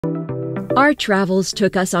Our travels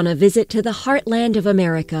took us on a visit to the heartland of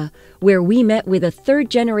America, where we met with a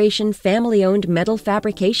third-generation family-owned metal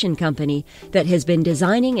fabrication company that has been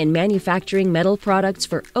designing and manufacturing metal products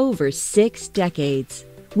for over 6 decades.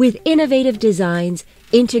 With innovative designs,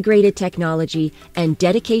 integrated technology, and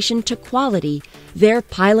dedication to quality, their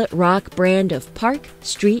Pilot Rock brand of park,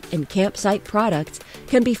 street, and campsite products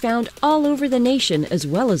can be found all over the nation as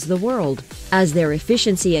well as the world. As their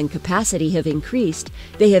efficiency and capacity have increased,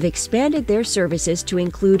 they have expanded their services to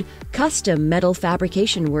include custom metal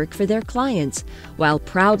fabrication work for their clients, while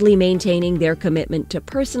proudly maintaining their commitment to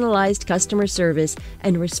personalized customer service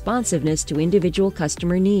and responsiveness to individual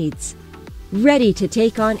customer needs. Ready to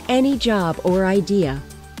take on any job or idea?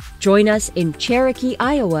 Join us in Cherokee,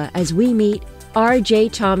 Iowa as we meet R.J.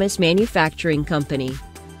 Thomas Manufacturing Company.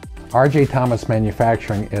 R.J. Thomas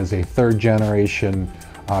Manufacturing is a third-generation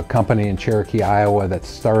company in Cherokee, Iowa that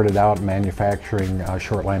started out manufacturing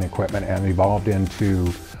short line equipment and evolved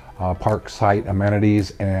into park site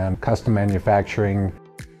amenities and custom manufacturing.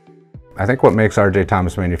 I think what makes R.J.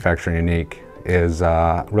 Thomas Manufacturing unique is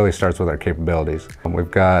really starts with our capabilities.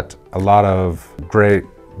 We've got a lot of great,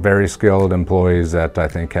 very skilled employees that I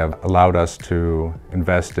think have allowed us to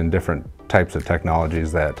invest in different types of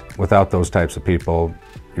technologies that without those types of people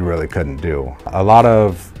you really couldn't do. A lot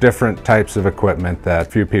of different types of equipment that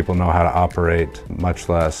few people know how to operate, much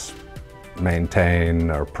less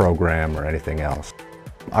maintain or program or anything else.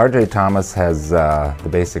 R.J. Thomas has the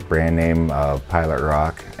basic brand name of Pilot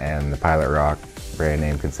Rock, and the Pilot Rock brand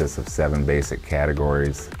name consists of 7 basic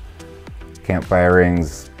categories: campfire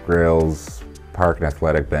rings, grills, park and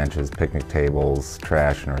athletic benches, picnic tables,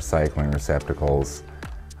 trash and recycling receptacles,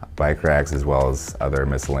 bike racks, as well as other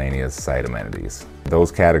miscellaneous site amenities.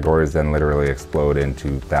 Those categories then literally explode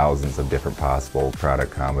into thousands of different possible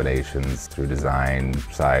product combinations through design,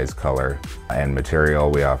 size, color, and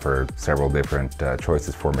material. We offer several different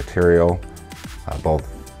choices for material, both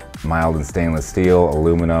mild and stainless steel,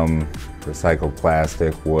 aluminum, recycled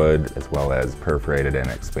plastic, wood, as well as perforated and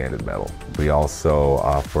expanded metal. We also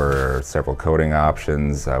offer several coating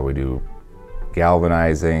options. We do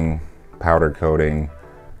galvanizing, powder coating,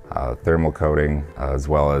 thermal coating, as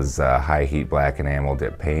well as high heat black enamel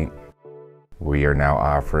dip paint. We are now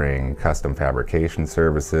offering custom fabrication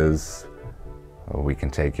services. We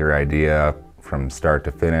can take your idea from start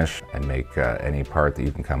to finish and make any part that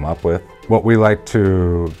you can come up with. What we like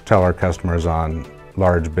to tell our customers on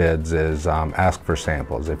large bids is ask for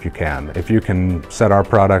samples if you can. If you can set our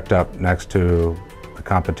product up next to the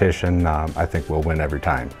competition, I think we'll win every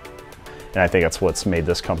time. And I think that's what's made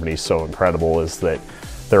this company so incredible, is that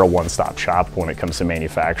they're a one-stop shop when it comes to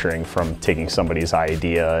manufacturing, from taking somebody's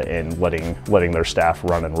idea and letting their staff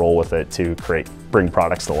run and roll with it to bring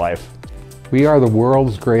products to life. We are the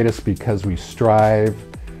world's greatest because we strive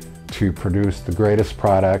to produce the greatest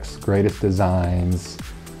products, greatest designs,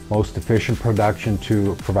 most efficient production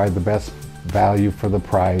to provide the best value for the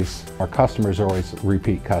price. Our customers are always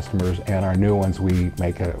repeat customers, and our new ones, we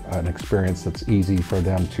make an experience that's easy for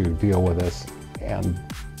them to deal with us and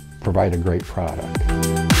provide a great product.